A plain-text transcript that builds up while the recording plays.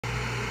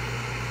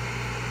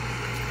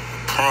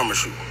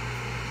promise you.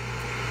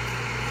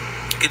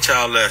 Get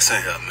y'all ass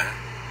in here, man.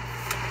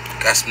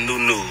 Got some new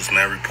news,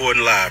 man.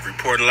 Reporting live.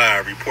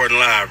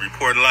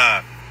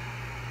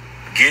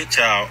 Get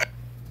y'all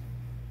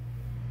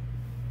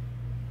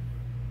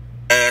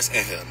ass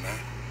in here, man.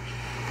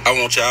 I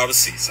want y'all to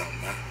see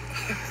something, man.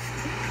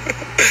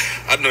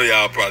 I know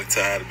y'all probably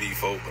tired of me,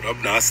 folk, but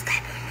I'm not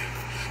stopping, man.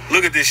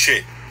 Look at this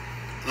shit.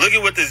 Look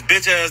at what this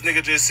bitch ass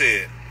nigga just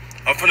said.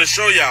 I'm finna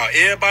show y'all.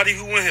 Everybody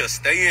who in here,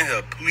 stay in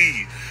here,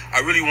 please. I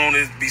really want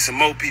there to be some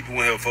more people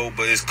in here, folk,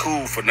 but it's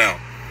cool for now.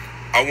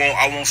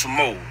 I want some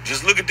more.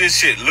 Just look at this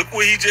shit. Look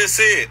what he just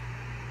said.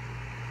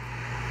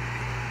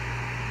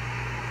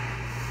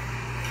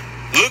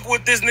 Look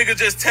what this nigga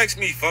just text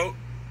me, folk.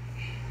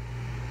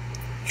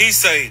 He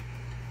say,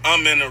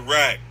 I'm in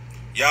Iraq.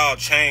 Y'all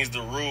changed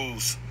the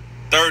rules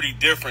 30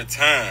 different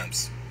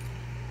times.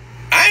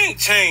 I ain't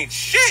changed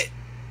shit.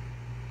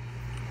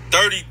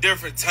 30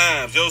 different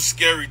times. Yo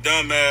scary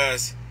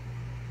dumbass.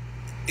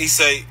 He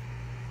say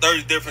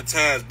 30 different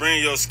times.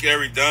 Bring your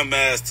scary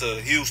dumbass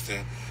to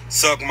Houston.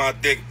 Suck my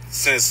dick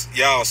since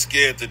y'all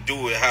scared to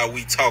do it how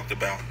we talked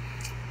about.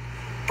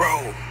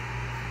 Bro.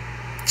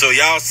 So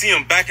y'all see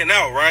him backing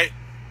out, right?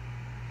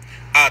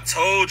 I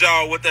told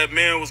y'all what that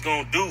man was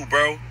gonna do,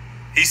 bro.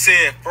 He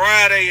said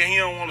Friday and he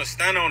don't want to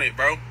stand on it,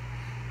 bro.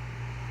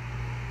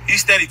 He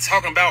steady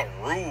talking about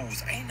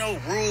rules. Ain't no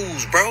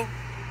rules, bro.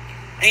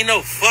 Ain't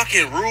no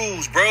fucking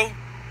rules, bro.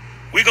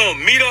 We gonna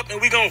meet up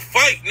and we gonna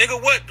fight. Nigga,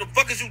 what the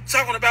fuck is you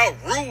talking about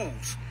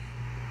rules?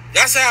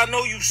 That's how I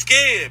know you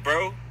scared,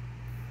 bro.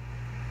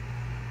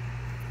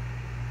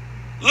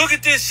 Look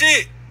at this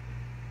shit.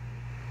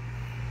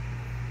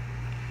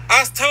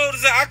 I told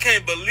her that I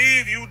can't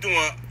believe you've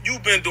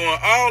been doing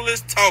all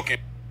this talking.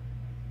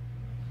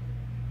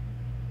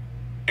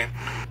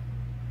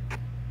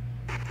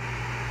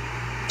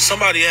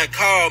 Somebody had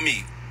called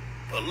me.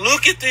 But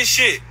look at this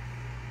shit.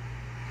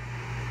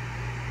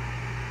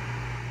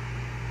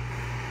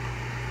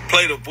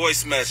 Play the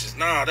voice message.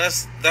 Nah,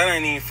 that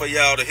ain't even for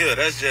y'all to hear.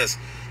 That's just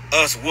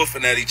us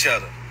woofing at each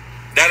other.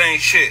 That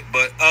ain't shit,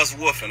 but us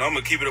woofing. I'm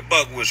gonna keep it a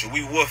buck with you. We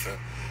woofing.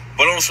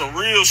 But on some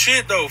real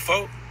shit though,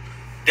 folks.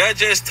 That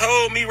just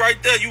told me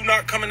right there, you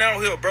not coming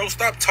out here, bro.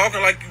 Stop talking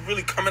like you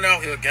really coming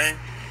out here, gang.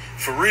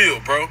 For real,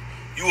 bro.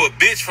 You a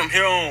bitch from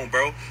here on,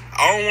 bro.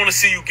 I don't want to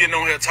see you getting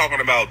on here talking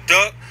about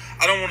duck.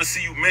 I don't want to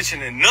see you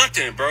mentioning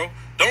nothing, bro.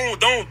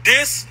 Don't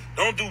diss.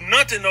 Don't do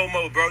nothing no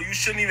more, bro. You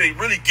shouldn't even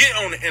really get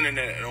on the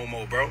internet no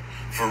more, bro.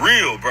 For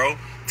real, bro.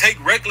 Take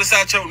Recklezz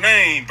out your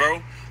name,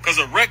 bro. Because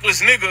a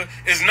reckless nigga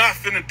is not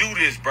finna do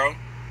this, bro.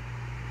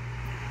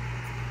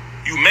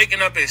 You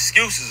making up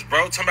excuses,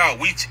 bro. Talking about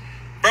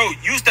bro,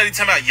 you steady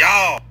talking about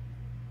y'all.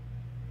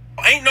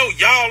 Ain't no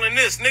y'all in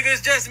this, nigga.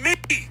 It's just me.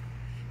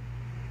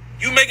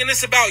 You making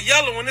this about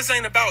Yella when this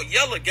ain't about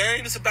Yella,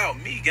 gang. It's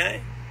about me,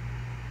 gang.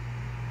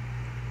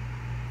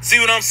 See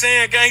what I'm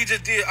saying, gang? He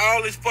just did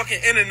all this fucking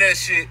internet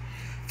shit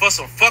for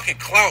some fucking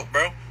clout,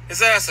 bro.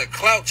 His ass a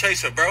clout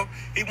chaser, bro.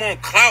 He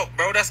want clout,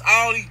 bro. That's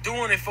all he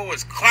doing it for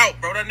is clout,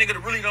 bro. That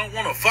nigga really don't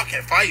want to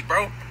fucking fight,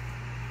 bro.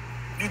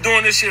 You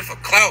doing this shit for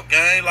clout,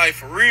 gang. Like,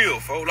 for real,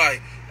 folks.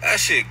 Like, that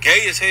shit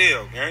gay as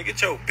hell, gang.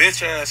 Get your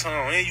bitch ass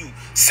on. And you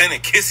sending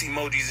kiss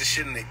emojis and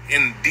shit in the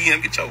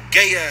DM. Get your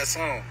gay ass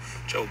on.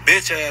 Get your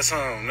bitch ass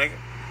on, nigga.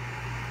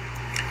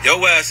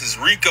 Your ass is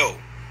Rico.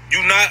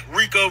 You not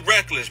Rico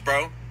Recklezz,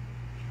 bro.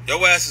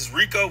 Your ass is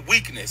Rico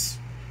weakness.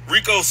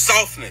 Rico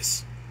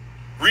softness.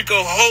 Rico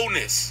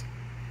wholeness.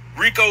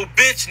 Rico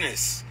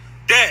bitchness.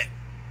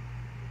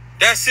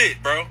 That's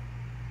it, bro.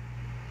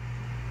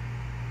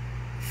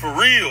 For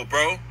real,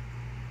 bro.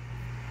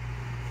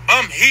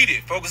 I'm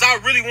heated, folks. I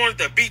really wanted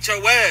to beat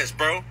your ass,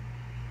 bro.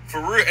 For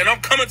real. And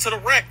I'm coming to the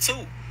rack, too.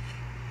 And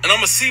I'm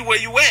going to see where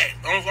you at.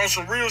 On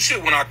some real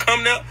shit. When I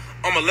come there,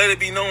 I'm going to let it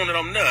be known that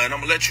I'm there. And I'm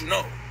going to let you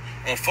know.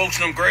 On folks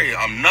in them grave,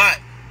 I'm not.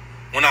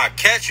 When I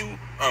catch you,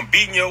 I'm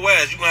beating your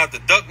ass. You're going to have to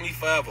duck me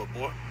forever,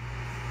 boy.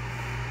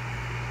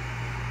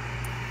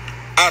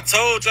 I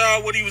told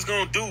y'all what he was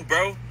going to do,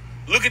 bro.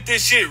 Look at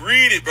this shit.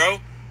 Read it, bro.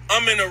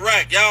 I'm in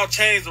Iraq. Y'all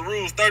changed the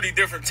rules 30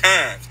 different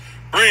times.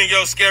 Bring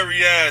your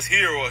scary ass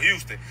here or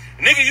Houston.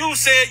 Nigga, you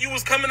said you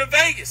was coming to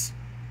Vegas.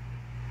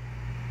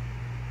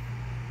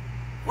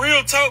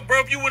 Real talk,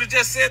 bro. If you would have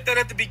just said that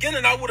at the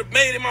beginning, I would have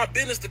made it my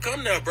business to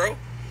come there, bro.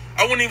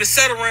 I wouldn't even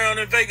sit around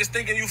in Vegas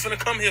thinking you finna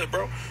come here,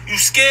 bro. You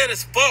scared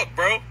as fuck,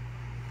 bro.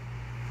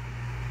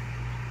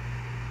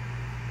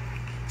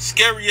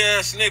 Scary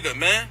ass nigga,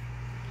 man.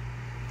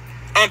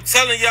 I'm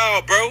telling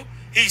y'all, bro.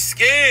 He's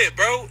scared,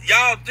 bro.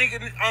 Y'all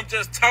thinking I'm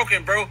just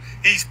talking, bro.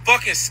 He's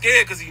fucking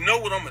scared because he know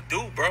what I'm going to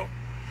do, bro.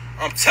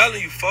 I'm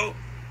telling you, folk.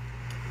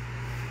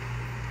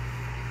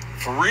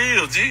 For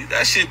real, G.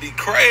 That shit be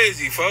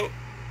crazy, folk.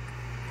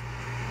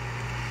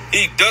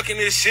 He ducking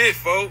this shit,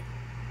 folk.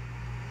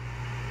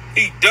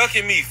 He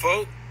ducking me,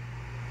 folk.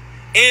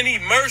 And he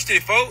merged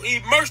it, folk. He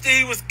merged it.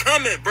 He was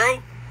coming,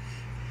 bro.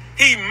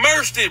 He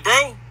merged it,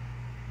 bro.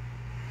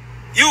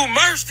 You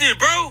merged it,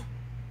 bro.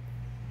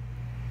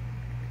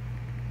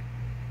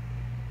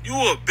 You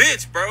a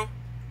bitch, bro.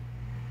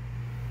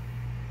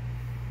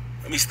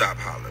 me stop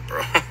hollering,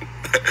 bro.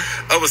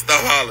 I'ma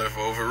stop hollering,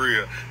 for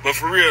real. But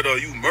for real, though,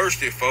 you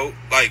merged it, folk.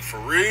 Like, for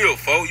real,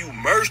 folk, you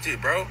merged it,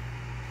 bro.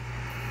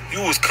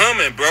 You was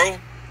coming, bro.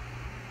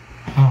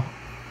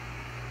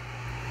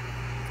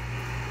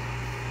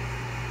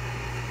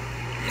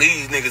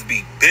 These niggas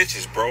be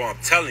bitches, bro. I'm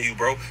telling you,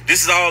 bro.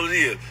 This is all it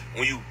is.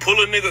 When you pull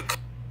a nigga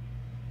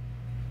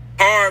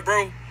hard,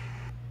 bro,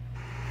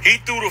 he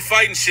threw the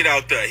fighting shit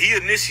out there. He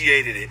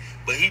initiated it.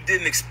 But he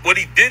didn't. What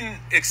he didn't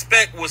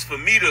expect was for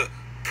me to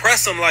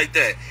press him like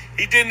that.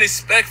 He didn't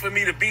expect for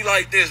me to be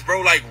like this,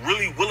 bro. Like,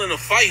 really willing to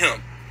fight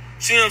him.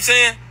 See what I'm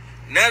saying?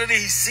 Now that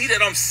he see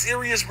that I'm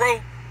serious,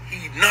 bro,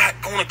 he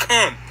not gonna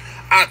come.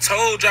 I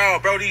told y'all,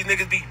 bro, these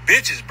niggas be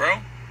bitches,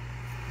 bro.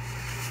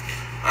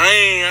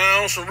 I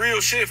on some real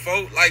shit,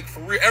 folk. Like,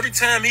 for real. Every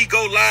time he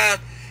go live,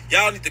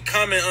 y'all need to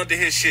comment under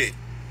his shit.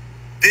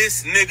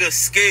 This nigga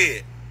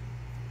scared.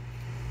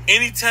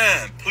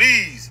 Anytime,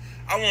 please.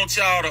 I want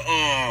y'all to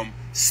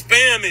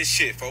spam his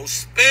shit,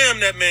 folks.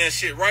 Spam that man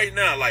shit right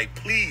now. Like,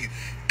 please.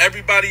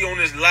 Everybody on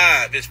this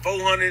live, it's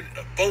 400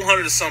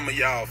 or some of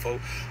y'all,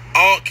 folks.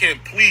 All can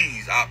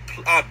please, I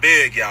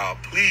beg y'all,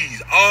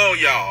 please, all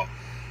y'all,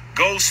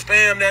 go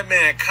spam that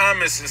man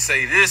comments and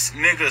say, this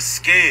nigga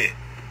scared.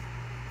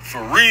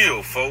 For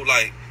real, folks.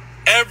 Like,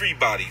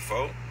 everybody,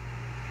 folks.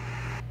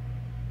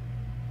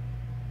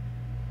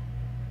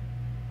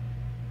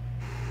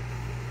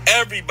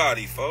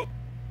 Everybody, folks.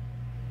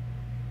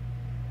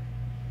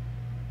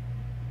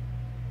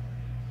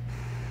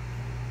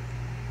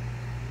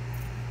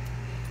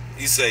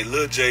 He say,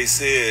 Lil Jay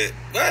said,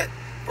 what?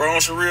 Bro,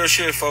 on some real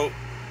shit, folks.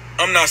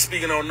 I'm not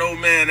speaking on no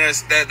man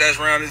that's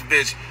around this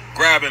bitch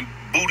grabbing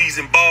booties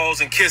and balls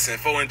and kissing,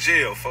 in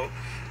jail, folks.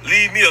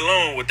 Leave me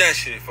alone with that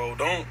shit,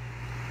 folks.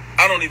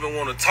 I don't even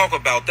want to talk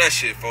about that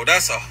shit, folks.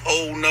 That's a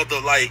whole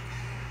nother, like,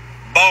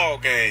 ball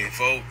game,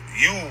 folks.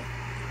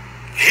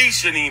 He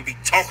shouldn't even be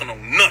talking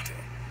on nothing.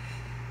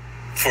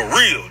 For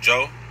real,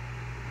 Joe.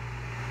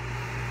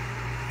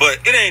 But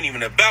it ain't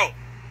even about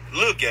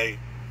Lil Jay.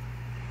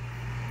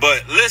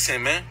 But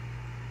listen, man.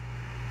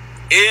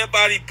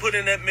 Everybody put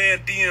in that man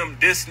DM,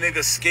 this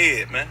nigga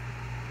scared, man.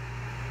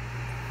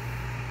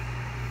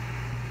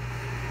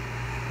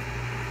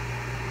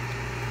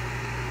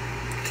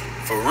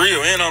 For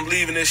real, and I'm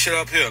leaving this shit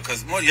up here,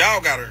 because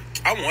y'all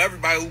I want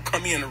everybody who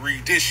come in to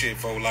read this shit,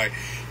 folks. Like,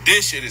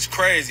 this shit is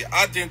crazy.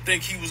 I didn't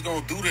think he was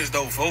going to do this,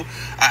 though, folks.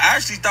 I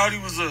actually thought he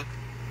was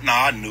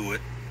I knew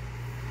it.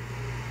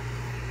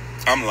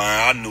 I'm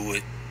lying, I knew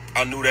it.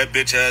 I knew that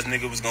bitch-ass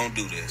nigga was going to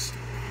do this.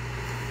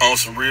 On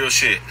some real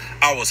shit.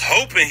 I was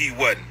hoping he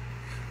wasn't,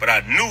 but I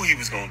knew he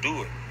was going to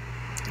do it.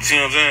 You see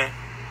what I'm saying?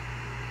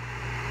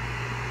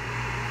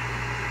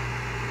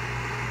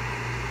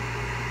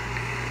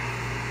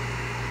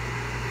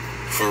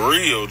 For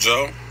real,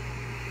 Joe.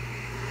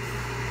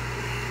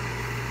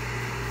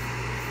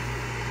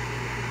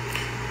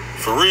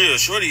 For real,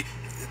 shorty,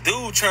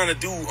 dude trying to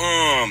do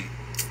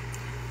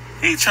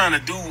he trying to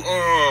do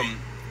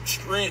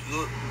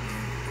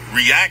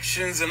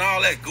reactions and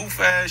all that goof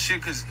ass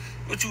shit, cause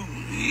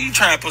he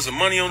trying to put some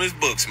money on his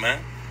books,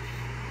 man.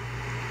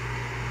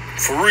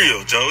 For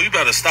real, Joe, you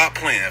better stop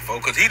playing,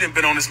 folks, cause he done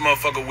been on this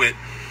motherfucker with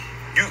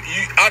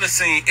I done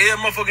seen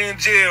every motherfucker in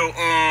jail.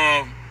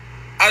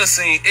 I done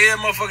seen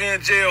every motherfucker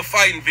in jail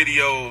fighting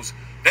videos.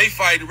 They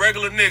fighting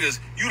regular niggas.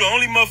 You the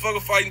only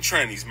motherfucker fighting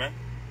trannies, man.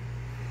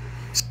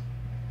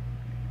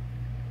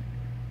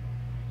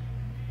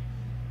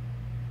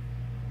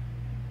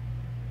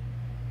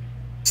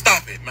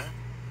 Stop it, man.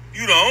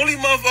 You the only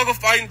motherfucker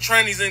fighting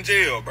trannies in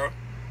jail, bro.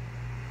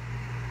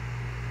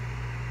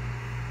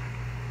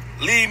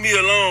 Leave me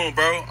alone,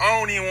 bro. I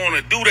don't even want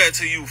to do that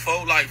to you,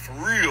 folk. Like, for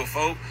real,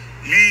 folk.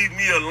 Leave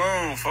me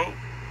alone, folk.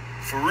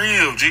 For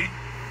real, G.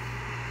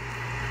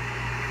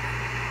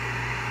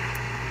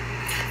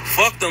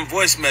 Fuck them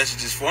voice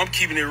messages, folk. I'm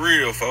keeping it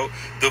real, folk.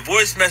 The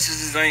voice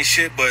messages ain't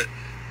shit but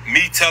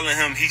me telling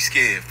him he's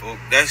scared, folk.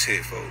 That's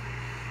it, folk.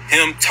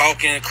 Him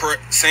talking,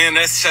 saying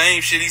that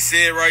same shit he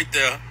said right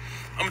there.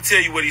 I'm going to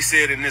tell you what he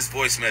said in this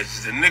voice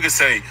message. The nigga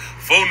say,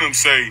 phone them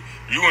say,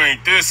 you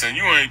ain't this and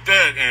you ain't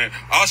that, and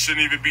I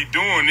shouldn't even be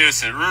doing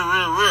this, and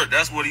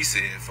That's what he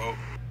said, folks.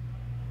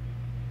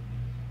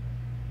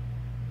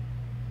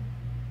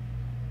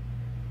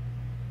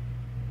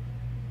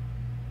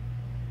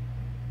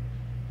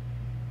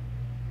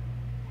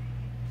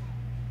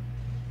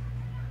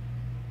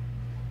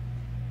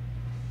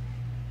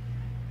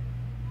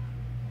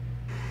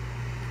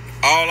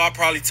 All I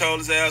probably told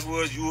his ass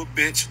was, you a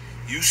bitch,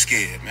 you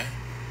scared, man.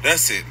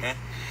 That's it, man.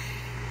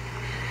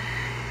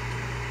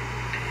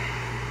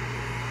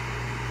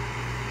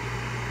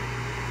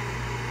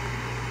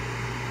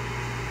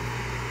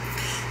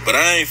 But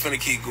I ain't finna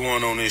keep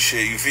going on this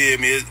shit. You feel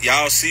me?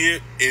 Y'all see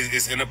it?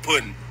 It's in the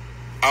pudding.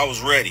 I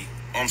was ready.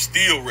 I'm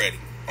still ready.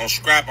 On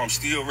scrap, I'm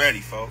still ready,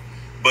 folks.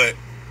 But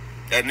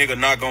that nigga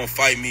not gonna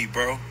fight me,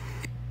 bro.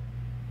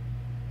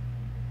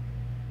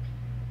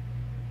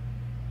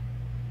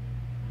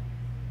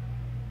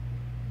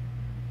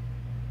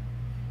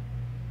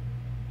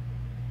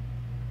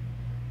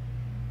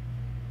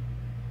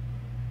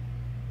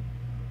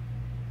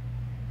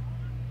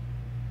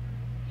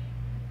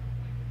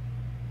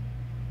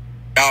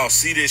 Y'all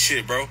see this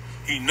shit, bro.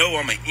 He know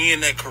I'ma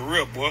end that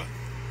career, boy.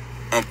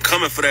 I'm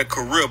coming for that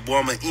career, boy.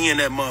 I'ma end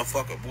that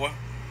motherfucker, boy.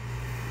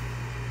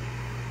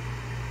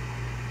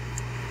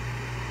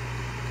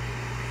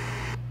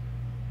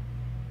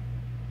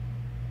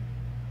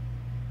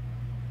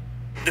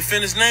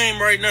 Defend his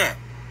name right now.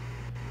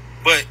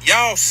 But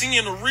y'all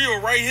seeing the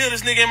real right here.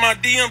 This nigga in my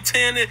DM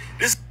telling it.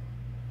 This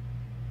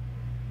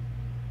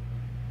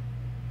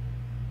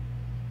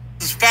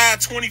is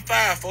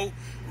 525, folks.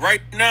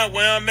 Right now,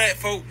 where I'm at,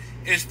 folks,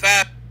 is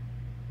 5.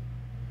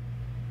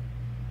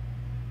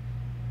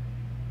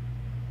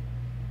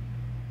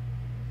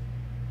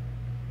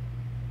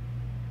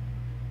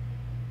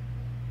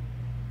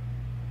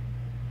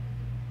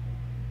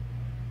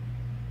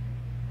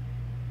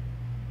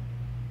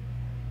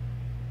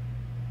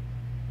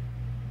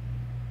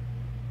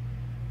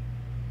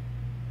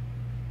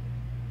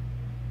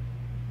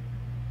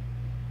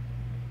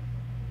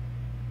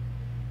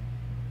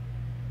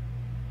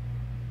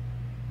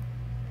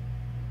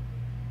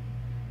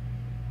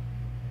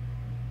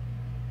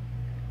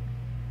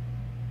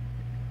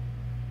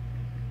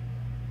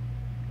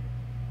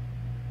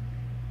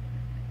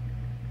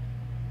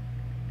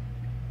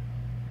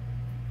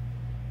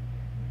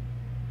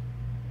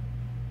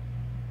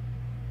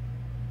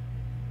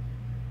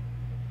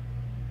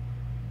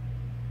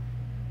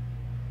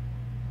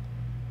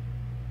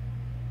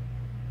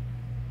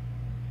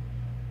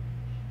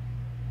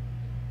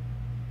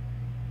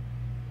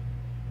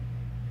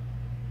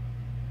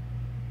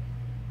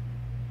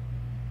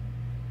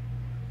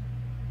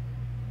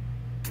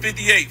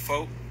 $58,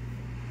 folks.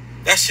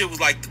 That shit was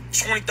like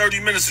 20, 30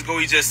 minutes ago.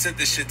 He just sent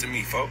this shit to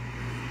me, folks.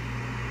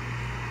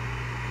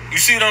 You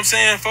see what I'm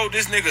saying, folks?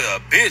 This nigga a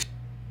bitch.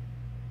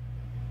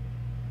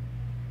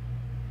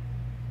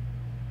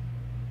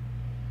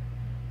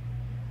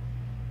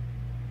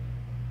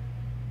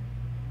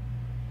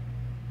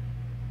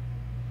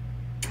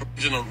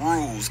 The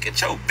rules.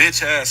 Get your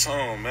bitch ass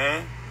on,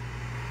 man.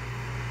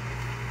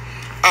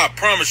 I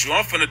promise you,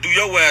 I'm finna do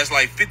your ass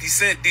like 50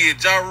 Cent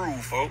did Ja Rule,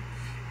 folks.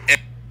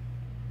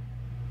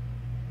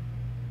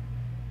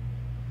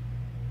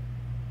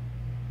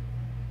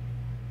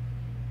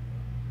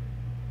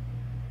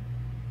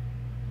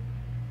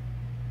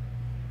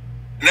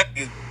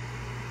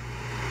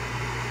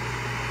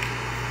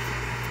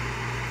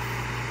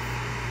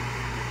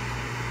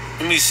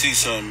 Let me see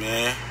something,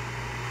 man.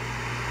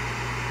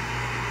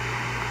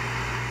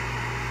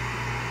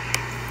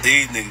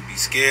 These niggas be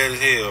scared as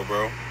hell,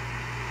 bro.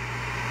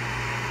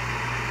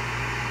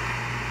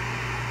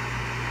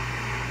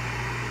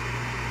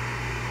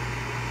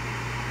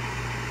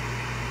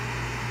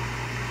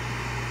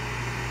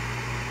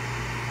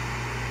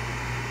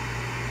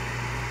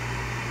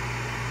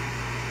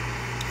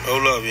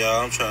 Hold up,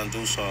 y'all. I'm trying to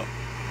do something.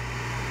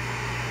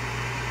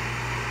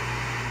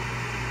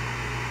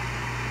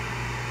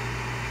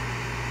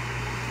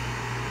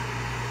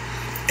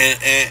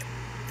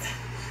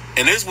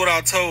 And this is what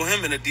I told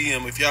him in the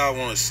DM if y'all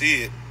want to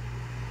see it.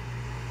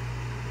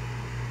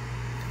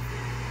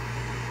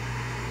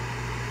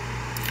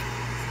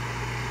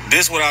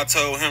 This is what I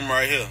told him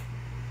right here.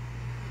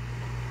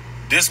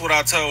 This is what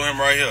I told him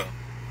right here.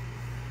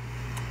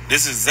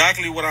 This is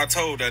exactly what I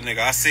told that nigga.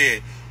 I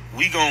said,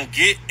 we gonna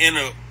get in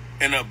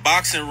a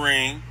boxing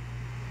ring.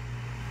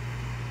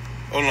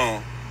 Hold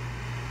on.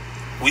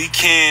 We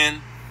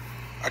can.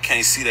 I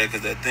can't see that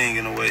because that thing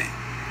in the way.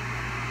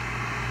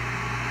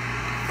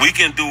 We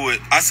can do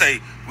it. I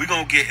say we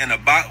gonna get in a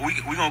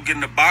we gonna get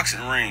in the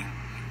boxing ring.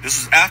 This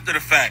was after the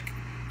fact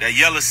that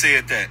Yella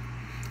said that.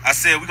 I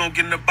said we gonna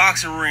get in the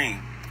boxing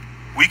ring.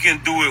 We can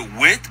do it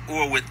with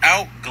or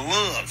without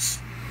gloves.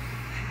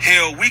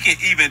 Hell, we can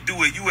even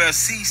do it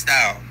UFC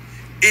style.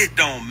 It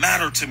don't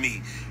matter to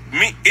me.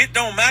 It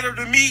don't matter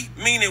to me,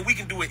 meaning we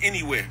can do it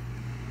anywhere.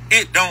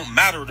 It don't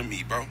matter to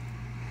me, bro.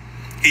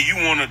 You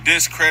want to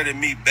discredit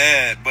me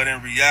bad, but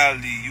in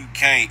reality, you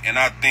can't, and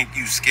I think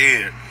you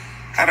scared.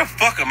 How the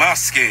fuck am I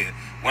scared?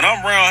 When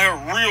I'm around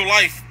here, real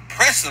life,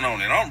 pressing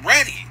on it, I'm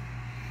ready.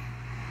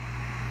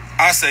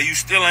 I say, you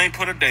still ain't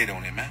put a date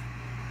on it, man.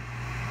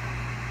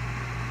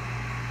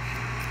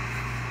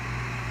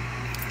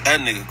 That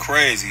nigga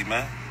crazy,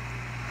 man.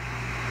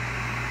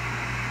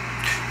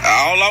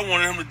 All I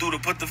wanted him to do to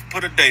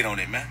put a date on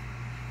it, man.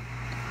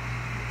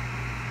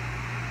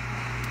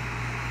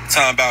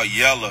 Talking about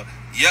Yella.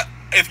 Yeah,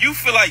 if you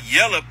feel like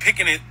Yella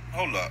picking it,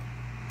 hold up.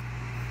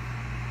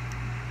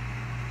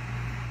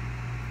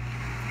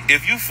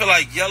 If you feel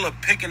like Yella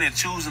picking and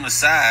choosing a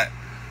side,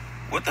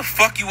 what the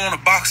fuck you want to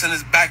box in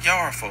his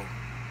backyard for?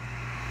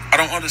 I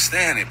don't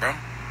understand it, bro.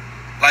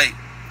 Like,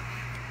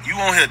 you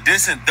on here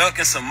dissing,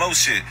 ducking some more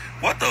shit.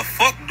 What the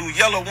fuck do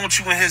Yella want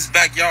you in his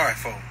backyard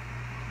for?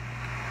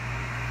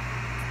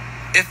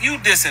 If you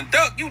diss and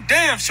duck, you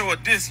damn sure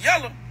diss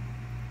Yella.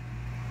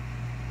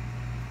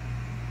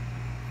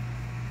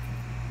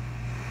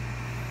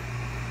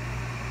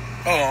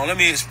 Hold on, let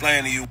me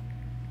explain to you.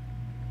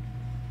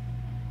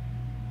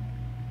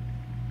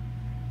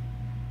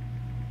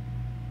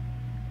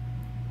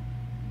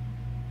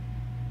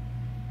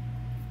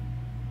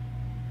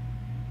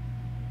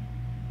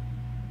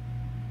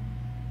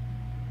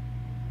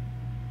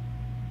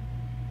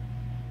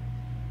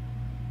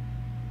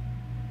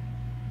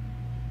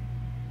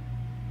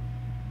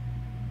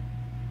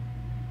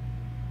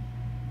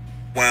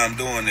 why I'm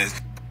doing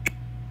this.